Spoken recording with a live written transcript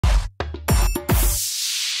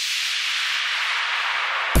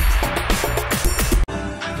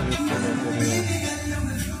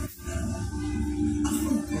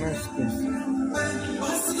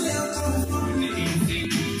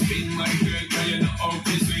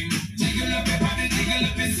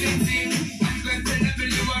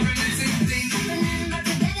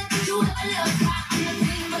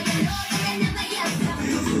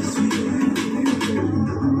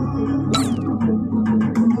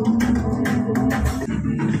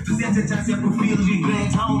to touch your feels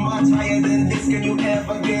regret. How much higher than this can you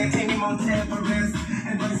ever get? Any Mount Everest,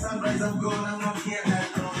 and by sunrise I'm gone. I'm not here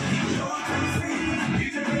at all.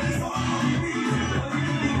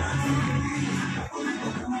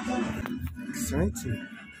 Exciting.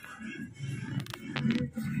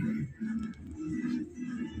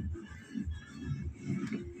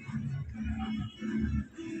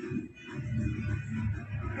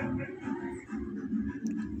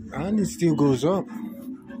 And it still goes up.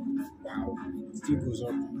 Wow, it still goes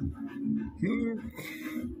up.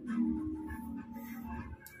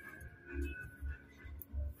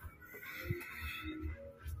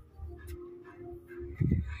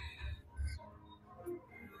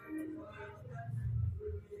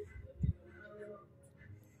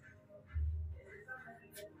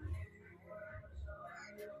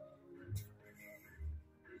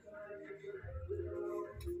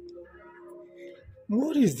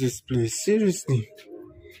 What is this place? Seriously.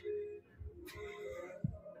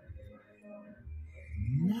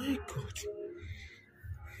 My God.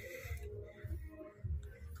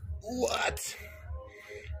 What?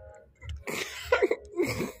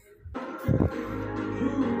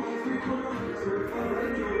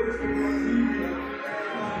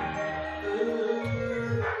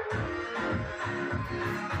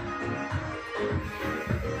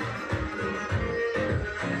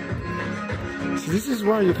 So this is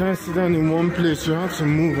why you can't sit down in one place. You have to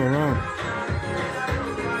move around.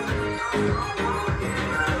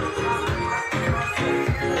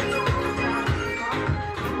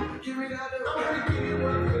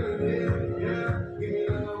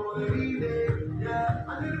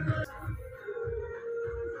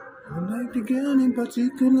 I like the girl in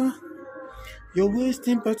particular. Your waist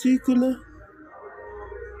in particular.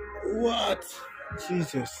 What?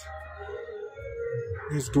 Jesus.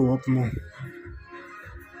 Let's go up more.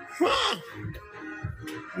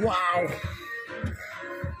 Wow.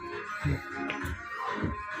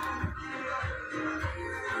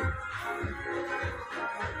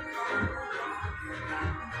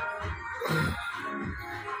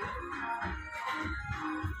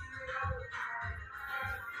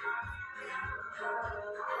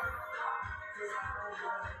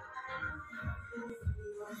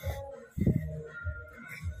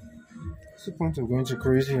 What's the point of going to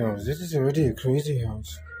crazy house? This is already a crazy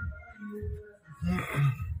house.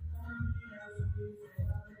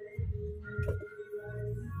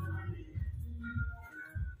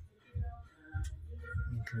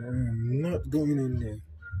 Okay, I'm not going in there.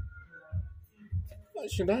 What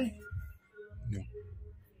should I? No,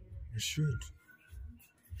 I should.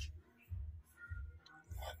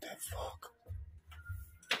 What the fuck?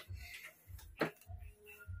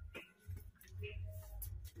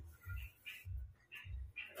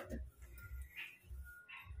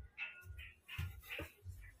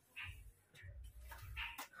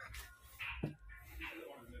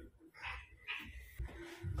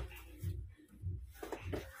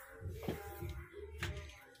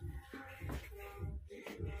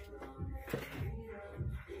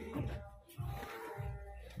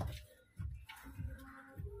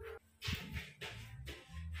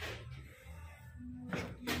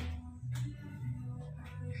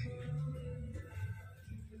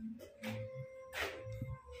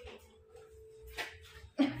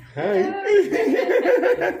 Hi.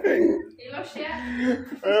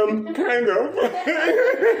 Kind of.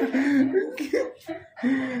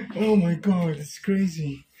 Oh my God, it's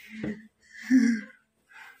crazy.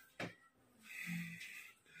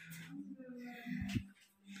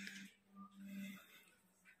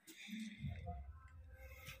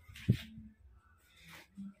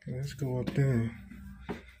 Okay, let's go up there.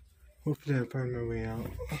 Hopefully I find my way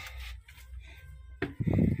out.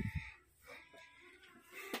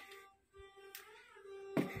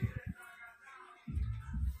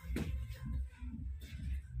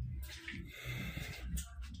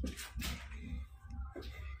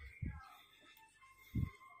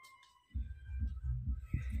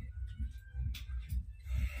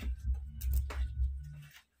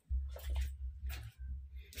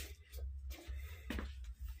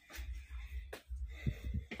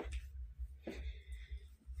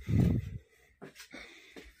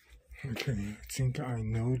 Okay, I think I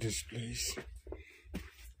know this place.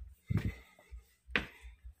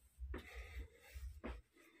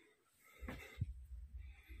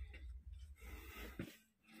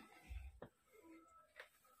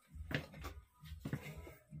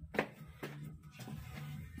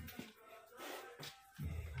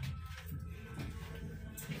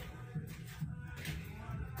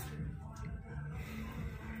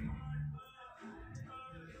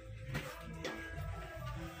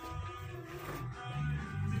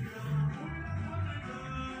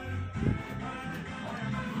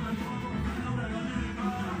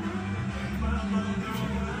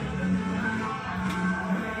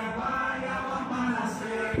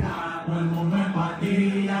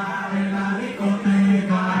 Okay,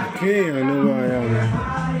 I know where I am.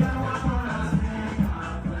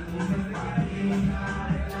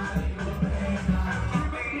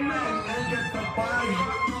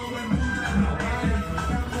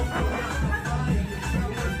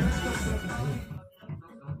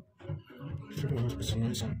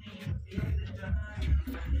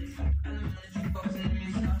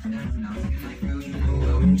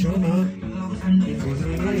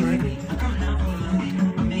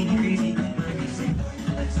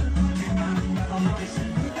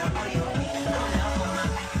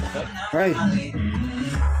 Right,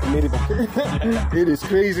 I made it back. It is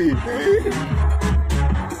crazy.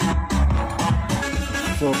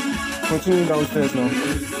 So, continuing downstairs now.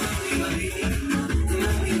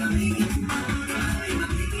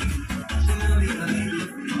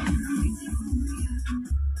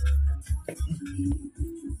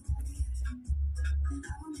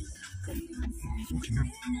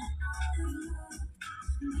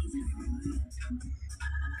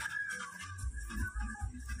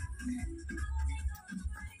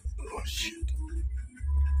 Oh shit.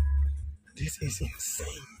 This is insane.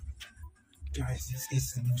 Guys, this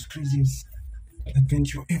is the most craziest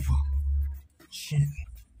adventure ever. Shit.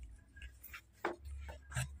 I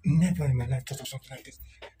never in my life thought of something like this.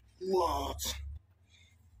 What?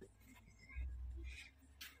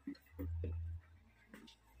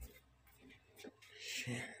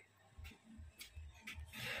 Shit.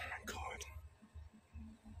 Oh my God.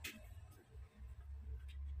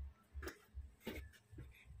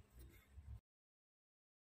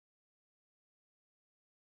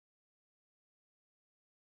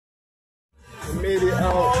 I made it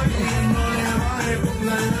out.